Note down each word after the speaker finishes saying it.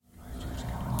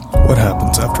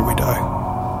after we die?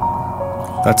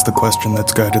 That's the question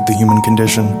that's guided the human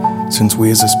condition since we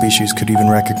as a species could even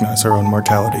recognize our own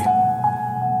mortality.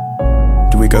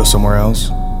 Do we go somewhere else?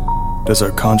 Does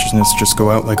our consciousness just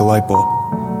go out like a light bulb?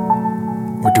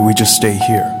 Or do we just stay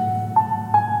here?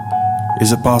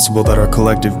 Is it possible that our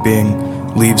collective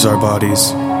being leaves our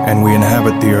bodies and we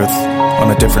inhabit the earth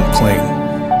on a different plane?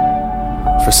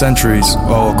 For centuries,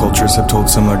 all cultures have told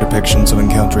similar depictions of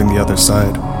encountering the other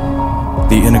side.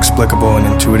 The inexplicable and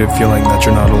intuitive feeling that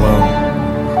you're not alone,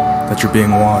 that you're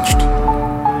being watched,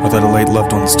 or that a late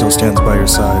loved one still stands by your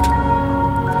side.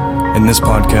 In this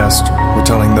podcast, we're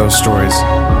telling those stories,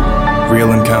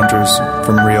 real encounters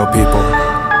from real people,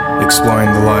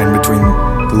 exploring the line between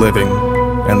the living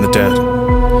and the dead,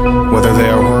 whether they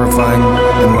are horrifying,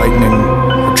 enlightening,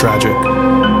 or tragic.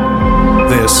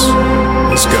 This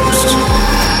is Ghost.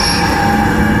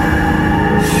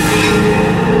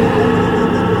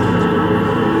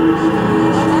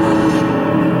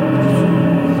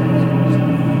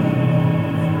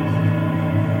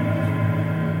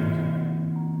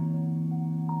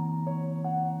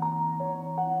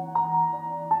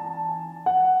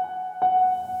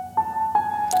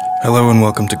 Hello and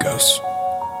welcome to Ghosts.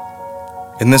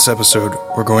 In this episode,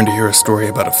 we're going to hear a story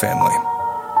about a family.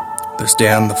 There's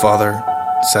Dan, the father,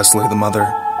 Cecily, the mother,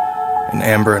 and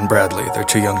Amber and Bradley, their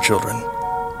two young children.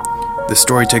 This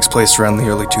story takes place around the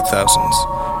early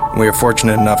 2000s, and we are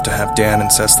fortunate enough to have Dan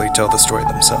and Cecily tell the story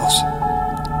themselves.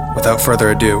 Without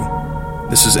further ado,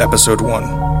 this is Episode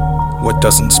 1, What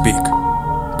Doesn't Speak,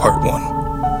 Part 1.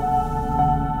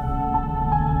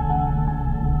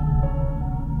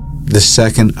 The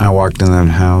second I walked in that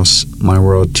house, my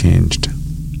world changed.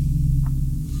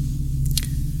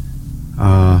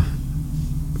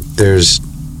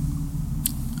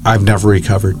 I've never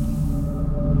recovered.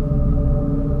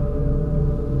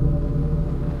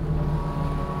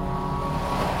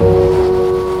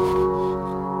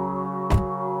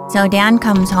 So Dan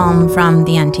comes home from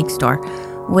the antique store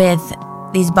with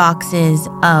these boxes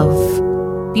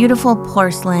of beautiful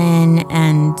porcelain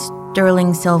and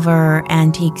sterling silver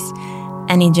antiques,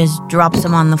 and he just drops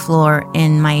them on the floor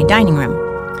in my dining room.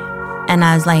 And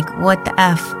I was like, what the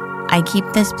F? I keep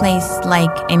this place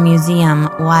like a museum.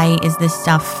 Why is this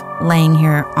stuff laying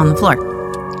here on the floor?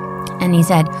 And he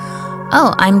said,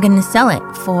 oh, I'm going to sell it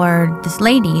for this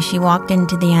lady. She walked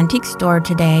into the antique store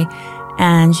today,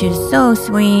 and she was so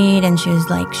sweet, and she was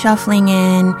like shuffling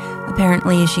in.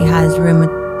 Apparently she has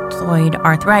rheumatoid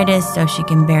arthritis, so she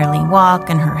can barely walk,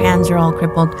 and her hands are all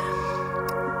crippled.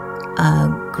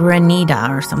 Granita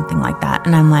or something like that.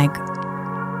 And I'm like,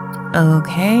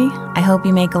 okay, I hope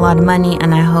you make a lot of money,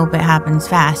 and I hope it happens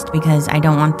fast, because I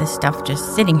don't want this stuff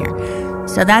just sitting here.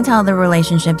 So that's how the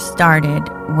relationship started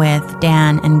with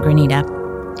Dan and Granita.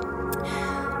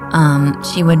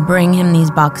 She would bring him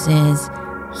these boxes,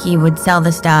 he would sell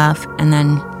the stuff, and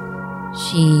then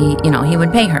he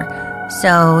would pay her.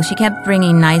 So she kept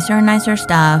bringing nicer and nicer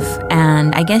stuff,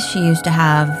 and I guess she used to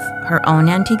have her own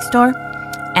antique store,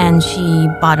 and she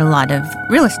bought a lot of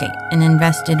real estate and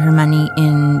invested her money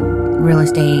in real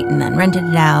estate and then rented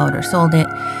it out or sold it.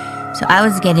 So I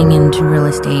was getting into real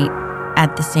estate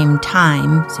at the same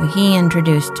time, so he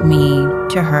introduced me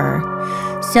to her.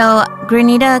 So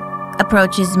Granita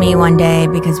approaches me one day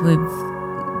because we've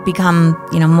become,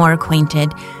 more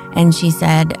acquainted, and she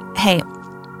said, hey,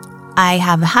 I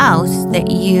have a house that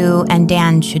you and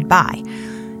Dan should buy.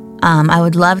 I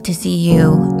would love to see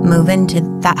you move into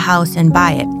that house and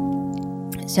buy it.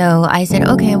 So I said,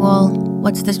 okay, well,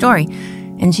 what's the story?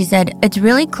 And she said, it's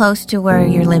really close to where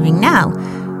you're living now.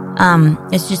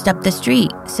 It's just up the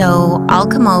street. So I'll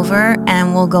come over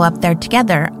and we'll go up there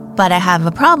together. But I have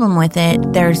a problem with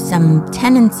it. There's some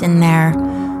tenants in there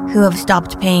who have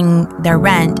stopped paying their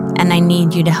rent, and I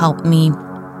need you to help me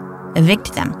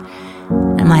evict them.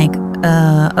 I'm like,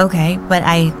 okay. But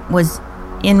I was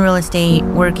in real estate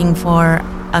working for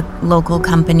a local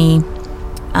company.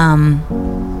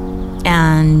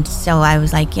 And so I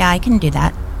was like, yeah, I can do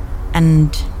that.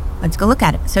 And let's go look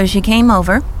at it. So she came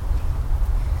over.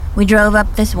 We drove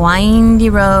up this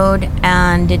windy road,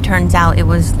 and it turns out it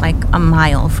was like a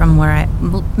mile from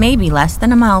maybe less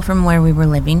than a mile from where we were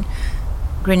living.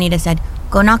 Granita said,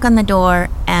 go knock on the door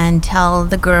and tell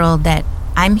the girl that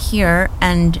I'm here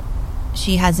and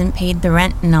she hasn't paid the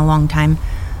rent in a long time.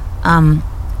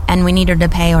 And we need her to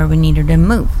pay or we need her to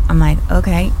move. I'm like,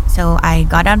 okay. So I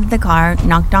got out of the car,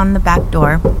 knocked on the back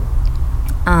door.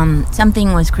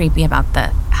 Something was creepy about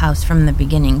the house from the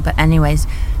beginning. But anyways,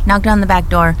 knocked on the back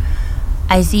door.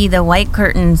 I see the white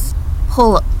curtains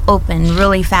pull open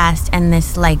really fast, and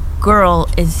this girl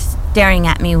is staring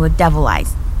at me with devil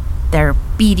eyes. they're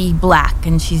beady black,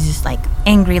 and she's just like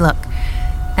angry look.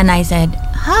 And I said,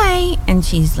 hi, and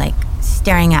she's like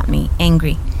staring at me,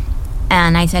 angry.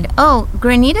 And I said, oh,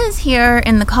 Granita's here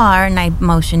in the car, and I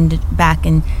motioned back,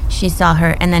 and she saw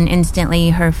her, and then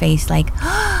instantly her face like,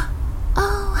 oh,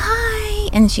 hi,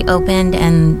 and she opened,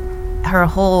 and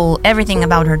everything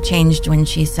about her changed when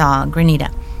she saw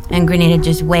Granita. And Granita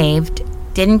just waved,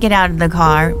 didn't get out of the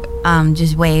car,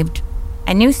 just waved.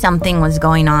 I knew something was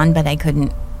going on, but I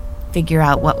couldn't figure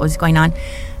out what was going on.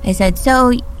 I said,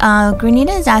 so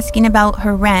Granita is asking about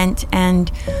her rent,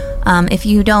 and if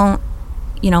you don't,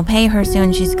 pay her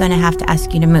soon, she's going to have to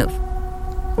ask you to move.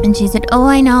 And she said, oh,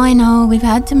 I know, we've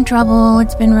had some trouble,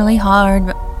 it's been really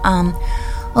hard,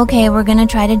 okay, we're going to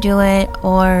try to do it,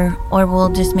 or we'll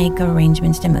just make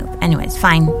arrangements to move. Anyways,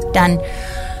 fine, done.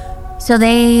 So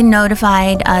they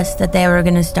notified us that they were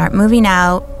going to start moving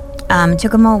out. It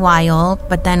took them a while,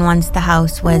 but then once the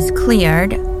house was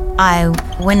cleared, I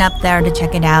went up there to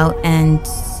check it out and,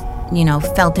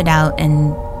 felt it out,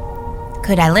 and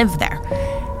could I live there?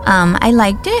 I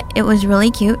liked it. It was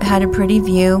really cute. It had a pretty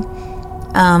view,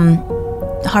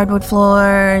 hardwood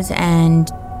floors, and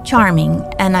charming.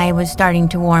 And I was starting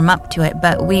to warm up to it,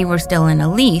 but we were still in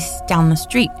a lease down the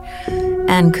street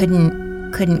and couldn't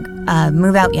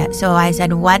move out yet. So I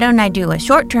said, why don't I do a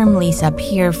short-term lease up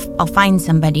here? I'll find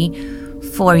somebody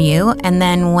for you, and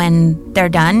then when they're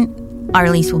done, our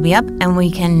lease will be up and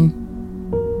we can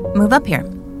move up here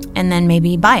and then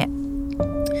maybe buy it.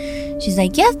 She's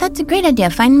like, yes, that's a great idea.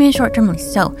 Find me a short-term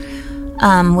lease. So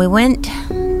we went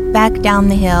back down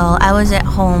the hill. I was at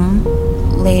home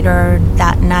later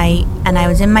that night, and I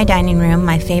was in my dining room,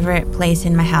 my favorite place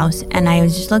in my house, and I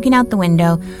was just looking out the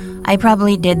window. I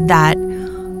probably did that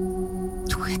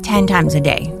 10 times a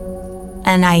day.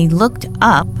 And I looked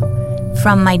up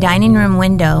from my dining room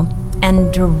window,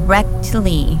 and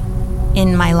directly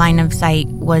in my line of sight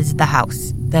was the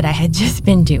house that I had just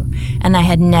been to. And I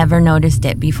had never noticed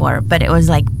it before, but it was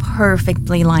like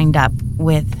perfectly lined up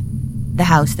with the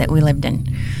house that we lived in.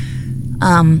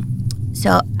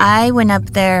 So I went up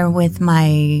there with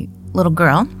my little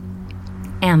girl,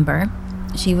 Amber.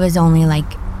 She was only like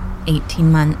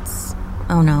 18 months.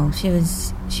 Oh no, she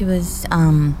was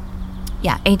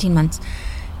 18 months.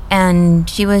 And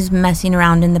she was messing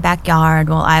around in the backyard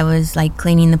while I was like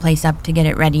cleaning the place up to get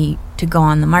it ready to go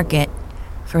on the market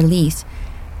for lease.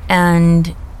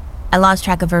 And I lost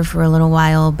track of her for a little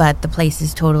while, but the place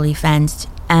is totally fenced,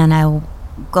 and I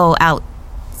go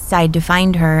outside to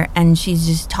find her, and she's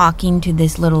just talking to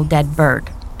this little dead bird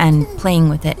and playing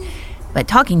with it. But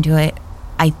talking to it,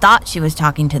 I thought she was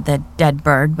talking to the dead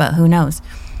bird, but who knows?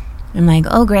 I'm like,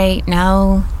 oh great,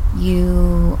 now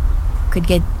you could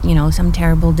get, some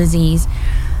terrible disease.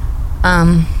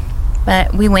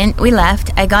 But we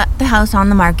left. I got the house on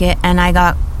the market, and I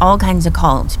got all kinds of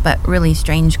calls, but really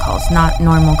strange calls, not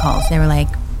normal calls. They were like,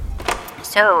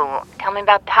 so, tell me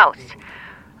about the house.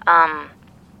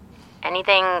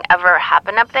 Anything ever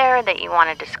happen up there that you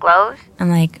want to disclose? I'm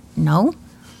like, no.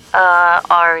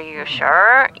 Are you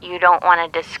sure you don't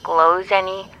want to disclose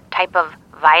any type of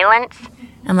violence?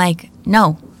 I'm like,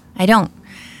 no, I don't.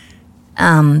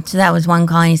 So that was one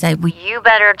call, and he said, well, you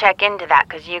better check into that,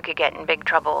 because you could get in big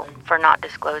trouble for not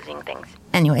disclosing things.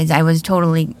 Anyways, I was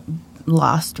totally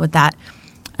lost with that.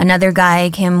 Another guy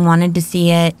came, wanted to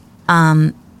see it,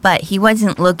 but he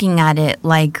wasn't looking at it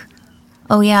like,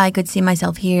 oh yeah, I could see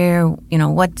myself here,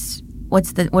 what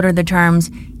are the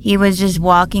terms? He was just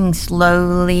walking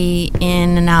slowly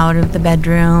in and out of the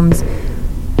bedrooms,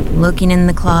 looking in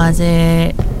the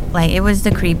closet. Like, it was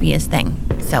the creepiest thing.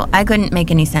 So I couldn't make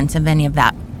any sense of any of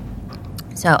that.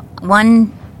 So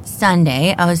one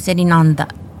Sunday, I was sitting on the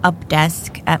up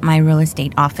desk at my real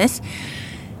estate office,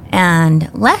 and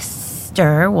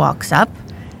Lester walks up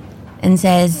and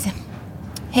says,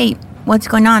 hey, what's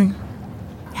going on?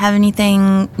 Have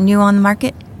anything new on the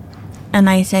market? And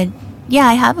I said, yeah,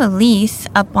 I have a lease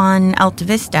up on Alta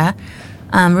Vista,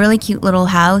 really cute little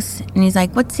house. And he's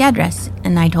like, what's the address?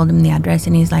 And I told him the address,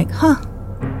 and he's like,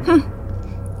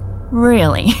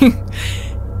 really?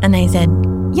 And I said,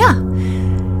 yeah.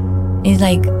 He's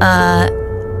like,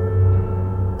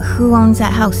 who owns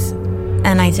that house?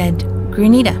 And I said,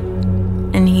 Granita.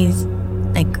 And he's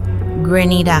like,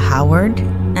 Granita Howard?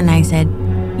 And I said,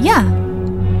 yeah.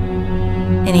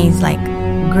 And he's like,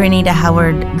 Granita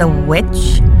Howard the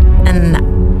witch? And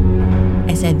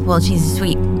I said, well, she's a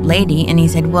sweet lady. And he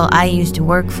said, well, I used to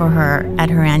work for her at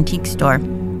her antique store,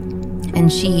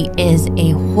 and she is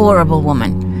a horrible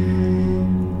woman.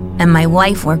 And my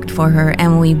wife worked for her,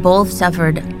 and we both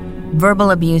suffered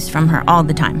verbal abuse from her all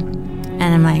the time. And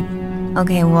I'm like,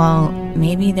 okay, well,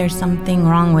 maybe there's something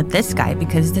wrong with this guy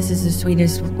because this is the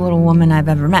sweetest little woman I've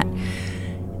ever met.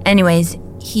 Anyways,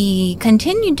 he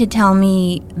continued to tell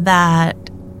me that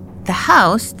the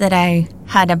house that I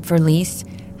had up for lease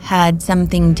had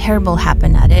something terrible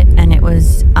happen at it, and it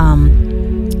was,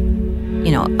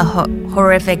 a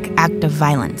horrific act of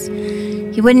violence.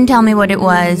 He wouldn't tell me what it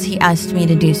was. He asked me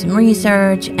to do some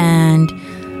research, and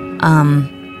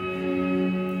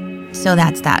so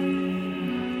that's that.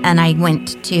 And I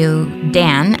went to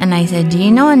Dan, and I said, do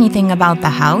you know anything about the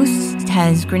house?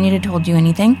 Has Grenita told you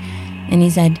anything? And he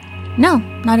said, no,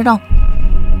 not at all.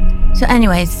 So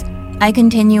anyways, I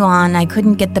continue on. I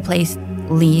couldn't get the place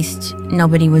leased.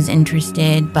 Nobody was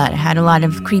interested, but had a lot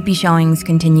of creepy showings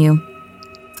continue.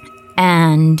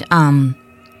 And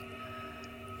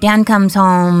Dan comes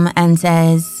home and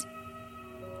says,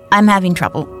 I'm having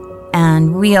trouble,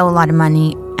 and we owe a lot of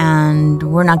money, and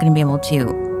we're not going to be able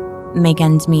to make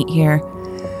ends meet here.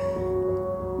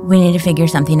 We need to figure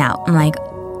something out. I'm like,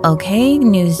 okay,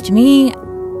 news to me.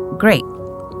 Great.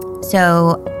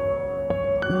 So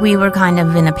we were kind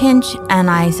of in a pinch, and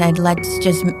I said, let's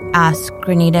just ask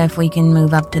Grenita if we can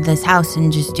move up to this house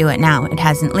and just do it now. It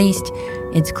hasn't leased.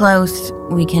 It's close.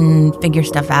 We can figure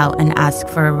stuff out and ask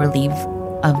for a relief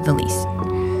of the lease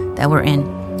that we're in.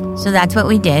 So that's what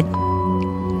we did.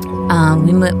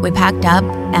 We packed up,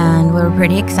 and we were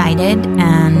pretty excited,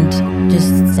 and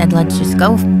just said, let's just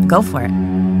go for it.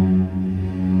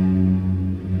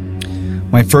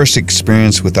 My first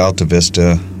experience with Alta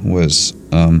Vista was,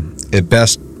 at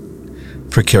best,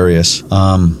 precarious.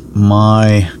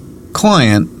 My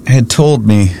client had told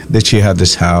me that she had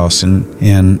this house, and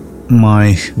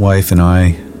my wife and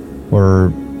I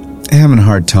were having a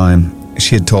hard time.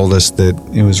 She had told us that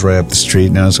it was right up the street,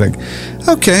 and I was like,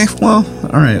 okay, well,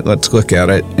 all right, let's look at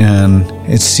it. And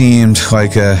it seemed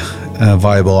like a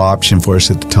viable option for us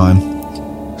at the time.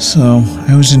 So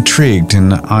I was intrigued,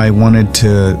 and I wanted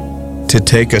to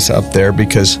take us up there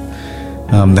because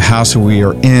the house that we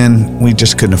were in, we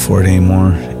just couldn't afford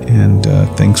anymore, and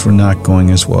things were not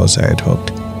going as well as I had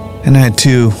hoped. And I had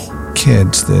 2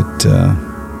 kids that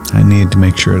I needed to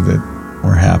make sure that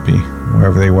we're happy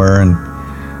wherever they were, and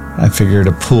I figured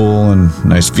a pool and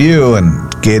nice view and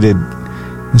gated,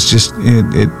 it's just,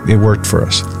 it worked for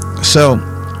us. So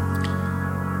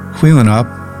we went up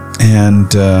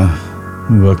and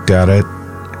we looked at it,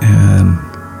 and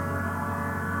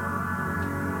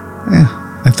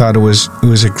I thought it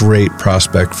was a great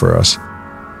prospect for us.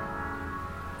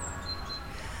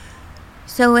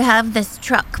 So we have this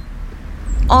truck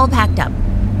all packed up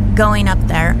going up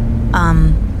there.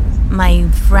 My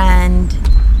friend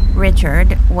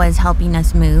Richard was helping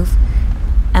us move,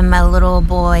 and my little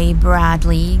boy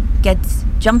Bradley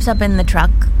jumps up in the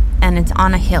truck, and it's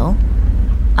on a hill.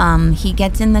 He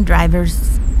gets in the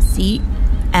driver's seat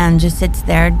and just sits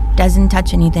there, doesn't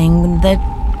touch anything. The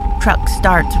truck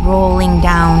starts rolling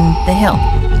down the hill,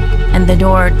 and the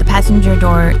passenger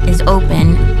door is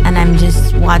open, and I'm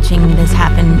just watching this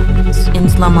happen in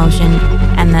slow motion,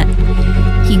 and that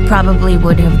he probably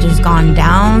would have just gone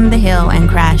down the hill and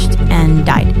crashed and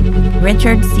died.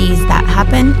 Richard sees that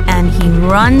happen, and he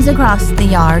runs across the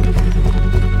yard,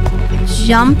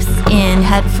 jumps in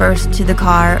headfirst to the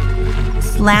car,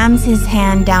 slams his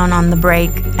hand down on the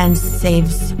brake, and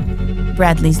saves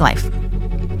Bradley's life.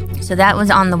 So that was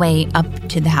on the way up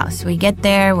to the house. We get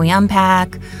there, we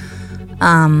unpack,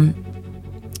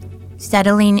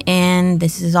 settling in.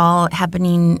 This is all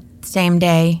happening the same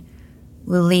day.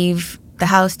 We'll leave the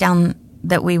house down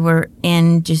that we were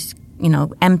in, just,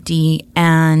 empty.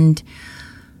 And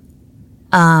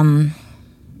I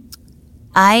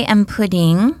am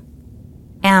putting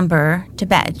Amber to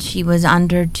bed. She was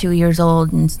under 2 years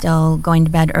old and still going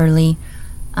to bed early.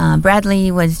 Bradley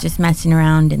was just messing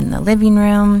around in the living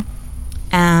room,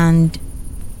 and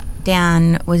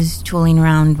Dan was tooling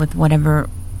around with whatever,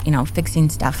 fixing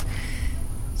stuff.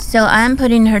 So I'm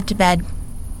putting her to bed,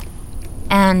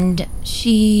 and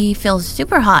she feels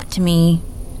super hot to me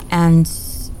and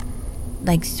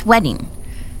like sweating.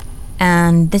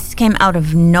 And this came out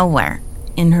of nowhere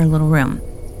in her little room.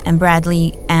 And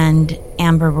Bradley and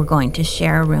Amber were going to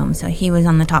share a room. So he was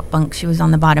on the top bunk, she was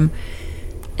on the bottom.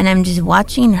 And I'm just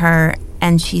watching her,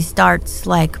 and she starts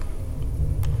like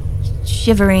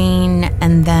shivering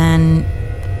and then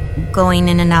going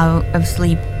in and out of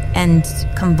sleep and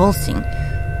convulsing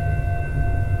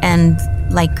and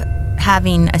like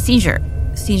having a seizure,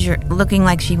 looking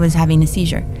like she was having a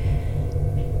seizure.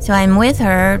 So I'm with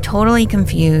her, totally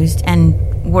confused and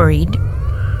worried.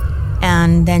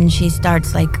 And then she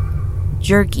starts like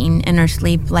jerking in her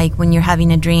sleep, like when you're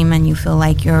having a dream and you feel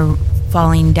like you're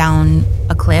falling down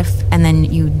a cliff, and then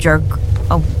you jerk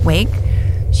awake.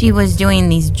 She was doing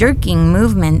these jerking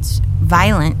movements,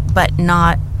 violent, but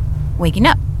not waking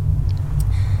up.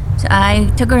 So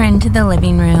I took her into the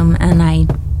living room and I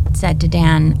said to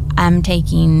Dan, I'm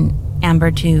taking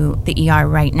Amber to the ER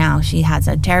right now. She has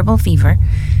a terrible fever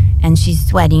and she's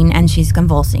sweating and she's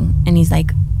convulsing. And he's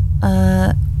like,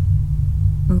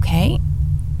 okay.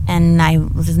 And I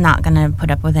was not going to put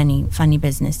up with any funny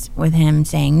business with him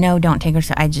saying, no, don't take her.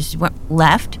 So I just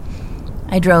left.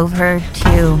 I drove her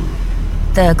to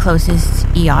the closest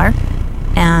ER.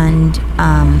 And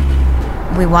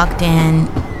we walked in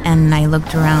and I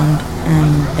looked around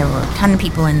and there were a ton of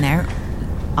people in there.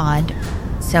 Odd.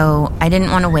 So I didn't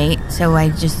want to wait. So I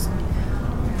just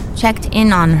checked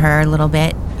in on her a little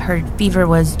bit. Her fever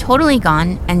was totally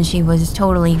gone and she was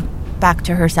totally back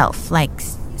to herself, like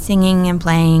singing and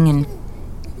playing, and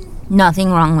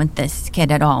nothing wrong with this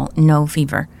kid at all. No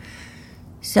fever.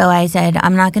 So I said,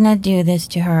 I'm not going to do this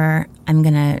to her. I'm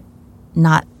going to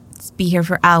not be here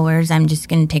for hours. I'm just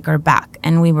going to take her back.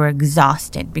 And we were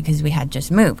exhausted because we had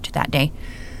just moved that day.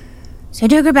 So I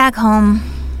took her back home,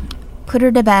 put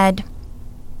her to bed.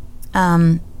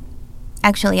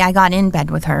 Actually, I got in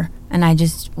bed with her, and I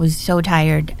just was so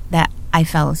tired that I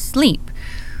fell asleep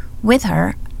with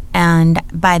her. And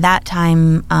by that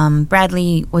time,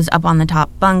 Bradley was up on the top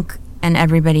bunk, and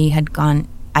everybody had gone,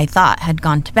 I thought, had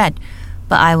gone to bed.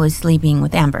 But I was sleeping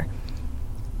with Amber.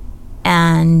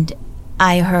 And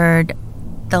I heard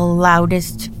the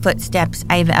loudest footsteps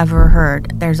I've ever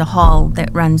heard. There's a hall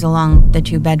that runs along the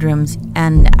two bedrooms,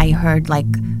 and I heard like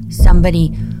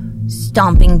somebody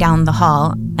stomping down the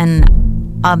hall,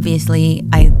 and obviously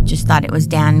I just thought it was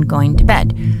Dan going to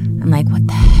bed. I'm like, what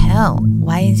the hell?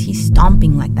 Why is he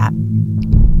stomping like that?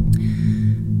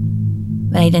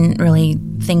 But I didn't really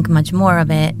think much more of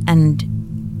it, and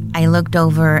I looked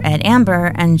over at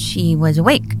Amber and she was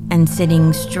awake and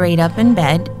sitting straight up in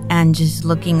bed and just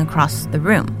looking across the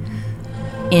room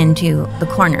into the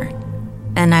corner.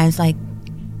 And I was like,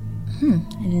 I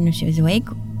didn't know if she was awake.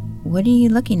 What are you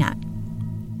looking at?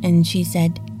 And she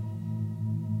said,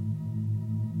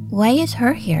 why is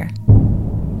her here?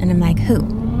 And I'm like, who?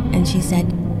 And she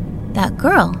said, that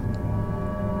girl.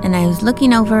 And I was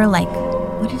looking over like,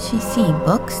 what did she see?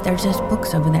 Books? There's just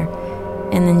books over there.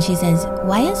 And then she says,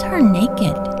 why is her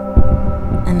naked?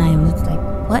 And I was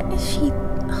like, what is she?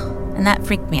 And that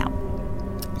freaked me out.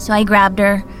 So I grabbed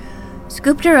her,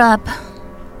 scooped her up,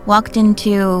 walked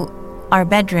into our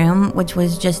bedroom, which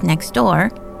was just next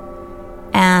door,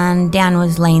 and Dan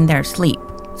was laying there asleep.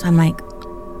 So I'm like,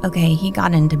 okay, he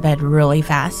got into bed really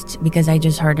fast because I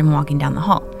just heard him walking down the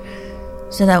hall.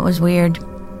 So that was weird.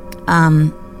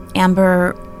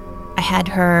 Amber, I had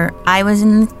her, I was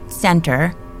in the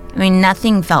center. I mean,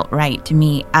 nothing felt right to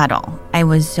me at all. I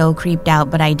was so creeped out,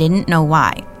 but I didn't know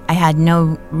why. I had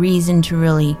no reason to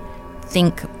really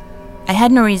think. I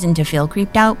had no reason to feel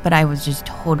creeped out, but I was just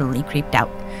totally creeped out.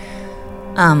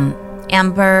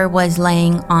 Amber was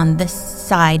laying on the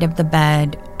side of the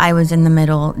bed. I was in the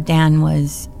middle. Dan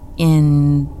was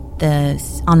on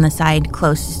the side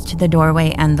closest to the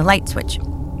doorway and the light switch.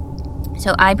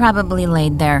 So I probably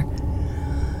laid there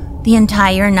the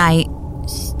entire night,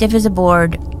 stiff as a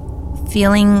board,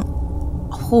 feeling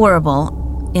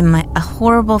a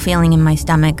horrible feeling in my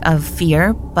stomach of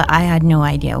fear, but I had no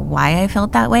idea why I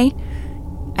felt that way.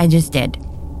 I just did.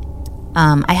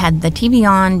 I had the TV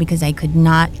on because I could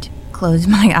not close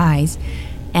my eyes,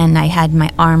 and I had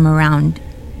my arm around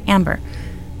Amber.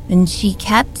 And she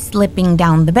kept slipping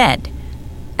down the bed,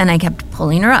 and I kept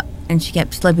pulling her up, and she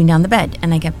kept slipping down the bed,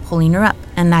 and I kept pulling her up.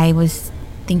 And I was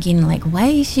thinking, like, why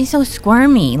is she so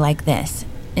squirmy like this?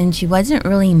 And she wasn't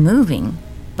really moving,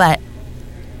 but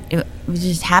it was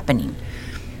just happening.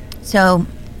 So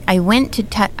I went to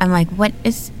touch. I'm like, what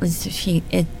does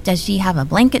she have a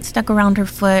blanket stuck around her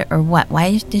foot or what?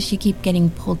 Why does she keep getting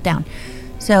pulled down?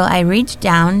 So I reached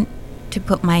down to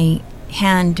put my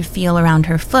hand to feel around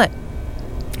her foot,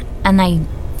 and I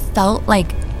felt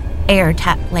like air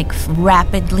tap, like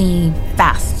rapidly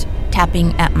fast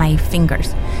tapping at my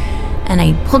fingers. And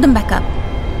I pulled them back up,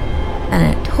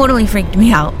 and it totally freaked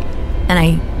me out. And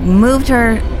I moved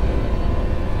her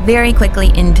very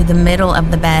quickly into the middle of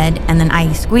the bed, and then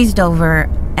I squeezed over,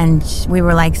 and we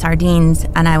were like sardines,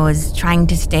 and I was trying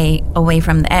to stay away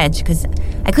from the edge because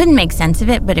I couldn't make sense of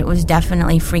it, but it was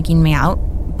definitely freaking me out.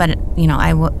 But, you know,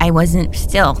 I wasn't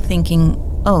still thinking,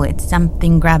 oh, it's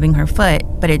something grabbing her foot,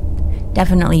 but it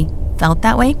definitely felt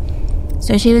that way.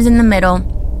 So she was in the middle.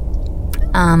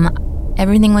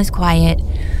 Everything was quiet.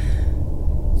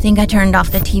 I think I turned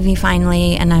off the TV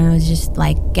finally, and I was just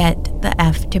like, get the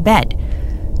F to bed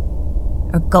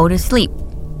or go to sleep.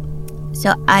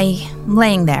 So I'm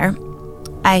laying there,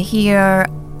 I hear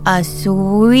a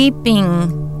sweeping,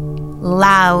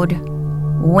 loud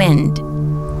wind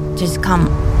just come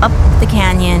up the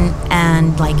canyon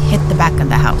and like hit the back of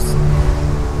the house.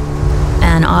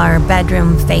 And our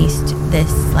bedroom faced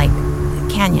this like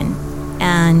canyon.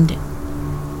 And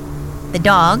the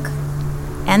dog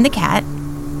and the cat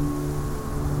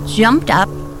jumped up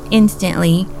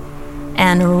instantly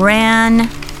and ran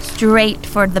straight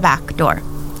for the back door.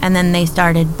 And then they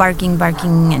started barking,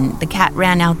 and the cat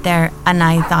ran out there, and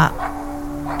I thought,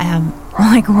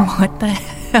 like, what the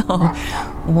hell?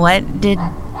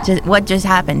 What just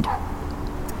happened?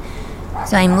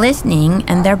 So I'm listening,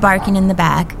 and they're barking in the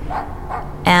back,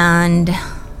 and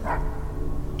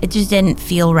it just didn't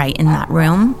feel right in that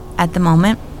room at the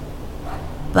moment.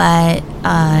 But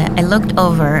I looked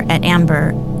over at Amber,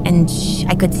 and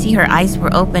I could see her eyes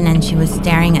were open, and she was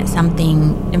staring at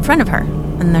something in front of her,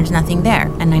 and there's nothing there.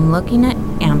 And I'm looking at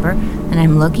Amber, and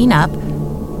I'm looking up,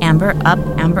 Amber up,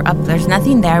 there's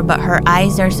nothing there, but her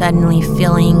eyes are suddenly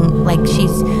feeling like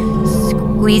she's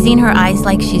squeezing her eyes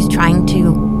like she's trying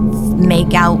to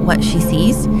make out what she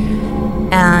sees.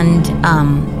 And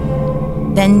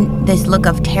then this look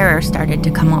of terror started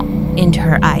to come up into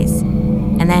her eyes,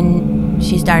 and then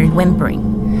she started whimpering.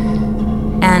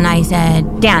 And I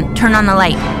said, Dan, turn on the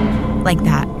light, like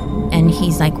that. And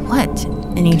he's like, what?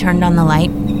 And he turned on the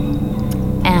light,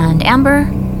 and Amber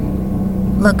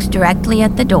looks directly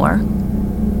at the door,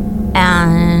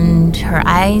 and her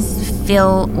eyes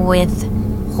fill with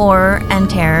horror and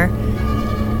terror,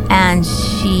 and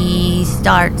she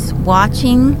starts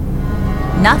watching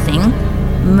nothing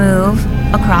move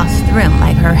across the room.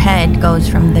 Like her head goes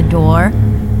from the door,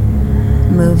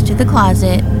 moves to the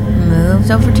closet,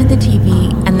 moves over to the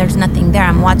TV, and there's nothing there.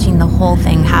 I'm watching the whole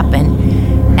thing happen.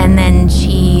 And then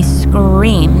she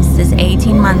screams, this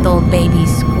 18-month-old baby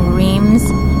screams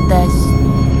the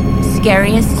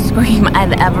scariest scream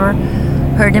I've ever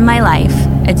heard in my life.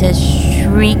 It's a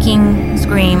shrieking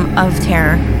scream of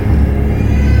terror.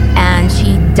 And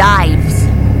she dives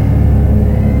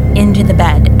into the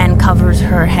bed and covers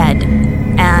her head.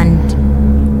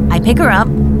 And I pick her up,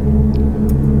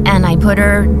 and I put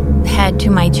her head to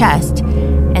my chest,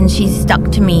 and she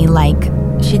stuck to me like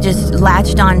she just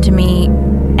latched onto me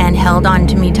and held on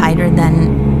to me tighter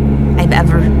than I've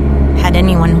ever had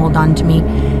anyone hold on to me.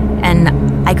 And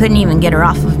I couldn't even get her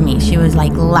off of me. She was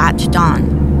like latched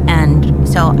on. And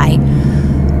so I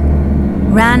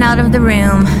ran out of the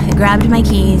room, I grabbed my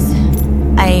keys,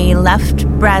 I left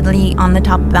Bradley on the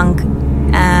top bunk,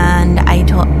 and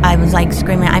I was like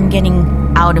screaming, I'm getting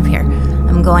out of here.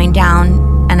 I'm going down,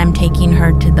 and I'm taking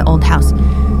her to the old house.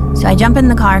 So I jump in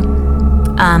the car.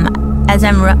 As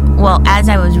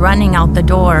I was running out the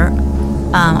door,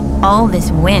 all this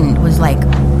wind was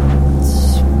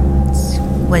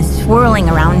swirling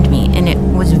around me, and it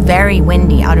was very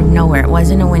windy out of nowhere. It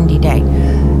wasn't a windy day.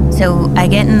 So I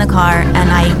get in the car,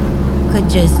 and I could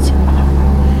just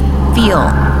feel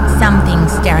something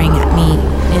staring at me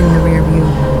in the rearview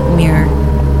mirror.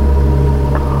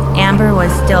 Amber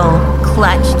was still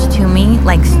clutched to me,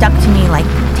 like stuck to me like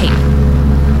tape.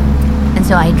 And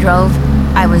so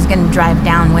I was going to drive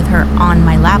down with her on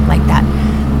my lap like that.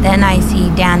 Then I see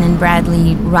Dan and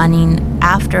Bradley running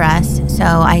after us. So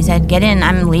I said, get in,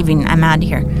 I'm leaving, I'm out of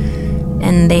here.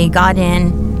 And they got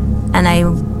in, and I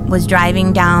was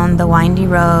driving down the windy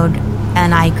road,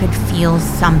 and I could feel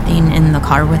something in the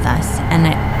car with us, and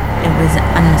it was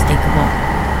unmistakable.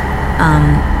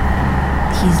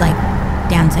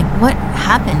 Dan's like, what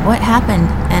happened?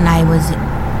 And I was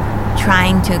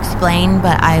trying to explain,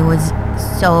 but I was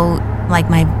so,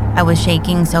 I was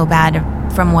shaking so bad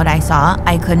from what I saw,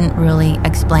 I couldn't really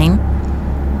explain.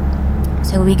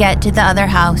 So we get to the other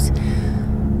house.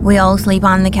 We all sleep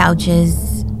on the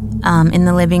couches in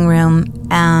the living room,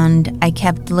 and I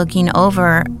kept looking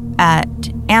over at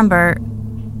Amber,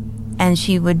 and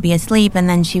she would be asleep, and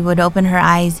then she would open her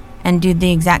eyes and do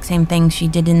the exact same thing she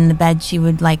did in the bed. She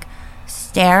would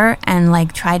stare and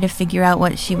try to figure out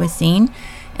what she was seeing,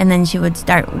 and then she would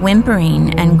start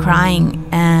whimpering and crying,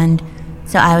 and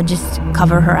so I would just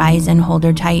cover her eyes and hold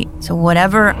her tight. So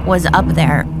whatever was up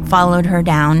there followed her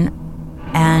down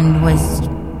and was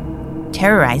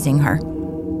terrorizing her.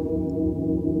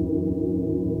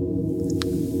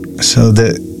 So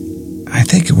I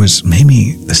think it was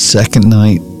maybe the second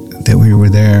night that we were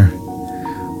there,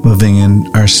 moving in.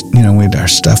 Our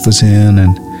stuff was in,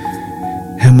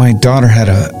 and my daughter had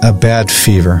a bad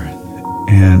fever,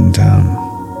 and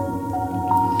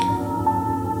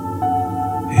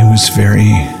it was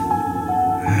very.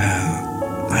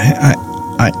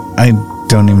 I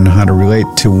don't even know how to relate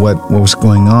to what was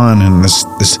going on, and this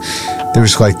there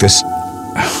was this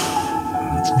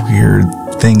weird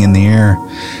thing in the air.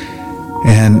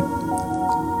 And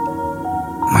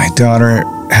my daughter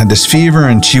had this fever,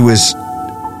 and she was,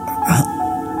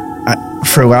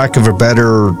 for lack of a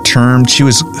better term, she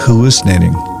was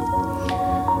hallucinating.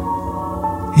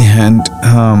 And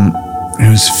it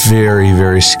was very,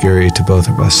 very scary to both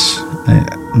of us,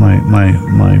 my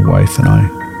wife and I.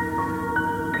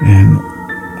 And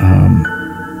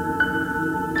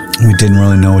we didn't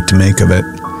really know what to make of it.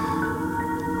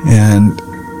 And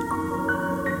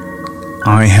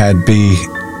I had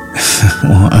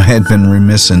been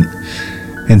remiss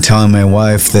in telling my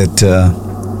wife that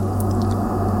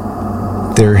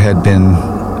there had been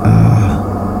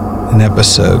an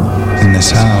episode in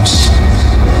this house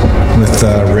with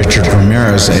Richard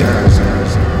Ramirez.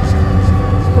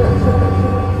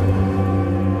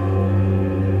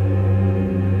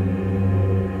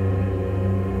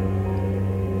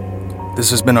 This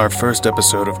has been our first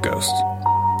episode of Ghosts.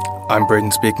 I'm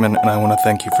Braden Speakman, and I want to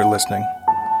thank you for listening.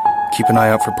 Keep an eye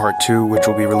out for part 2, which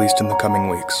will be released in the coming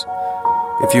weeks.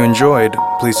 If you enjoyed,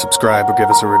 please subscribe or give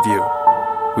us a review.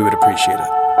 We would appreciate it.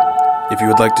 If you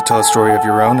would like to tell a story of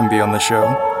your own and be on the show,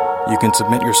 you can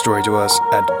submit your story to us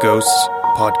at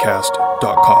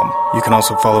ghostspodcast.com. You can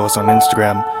also follow us on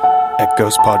Instagram at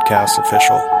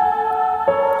ghostpodcastofficial.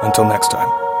 Until next time,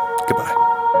 goodbye.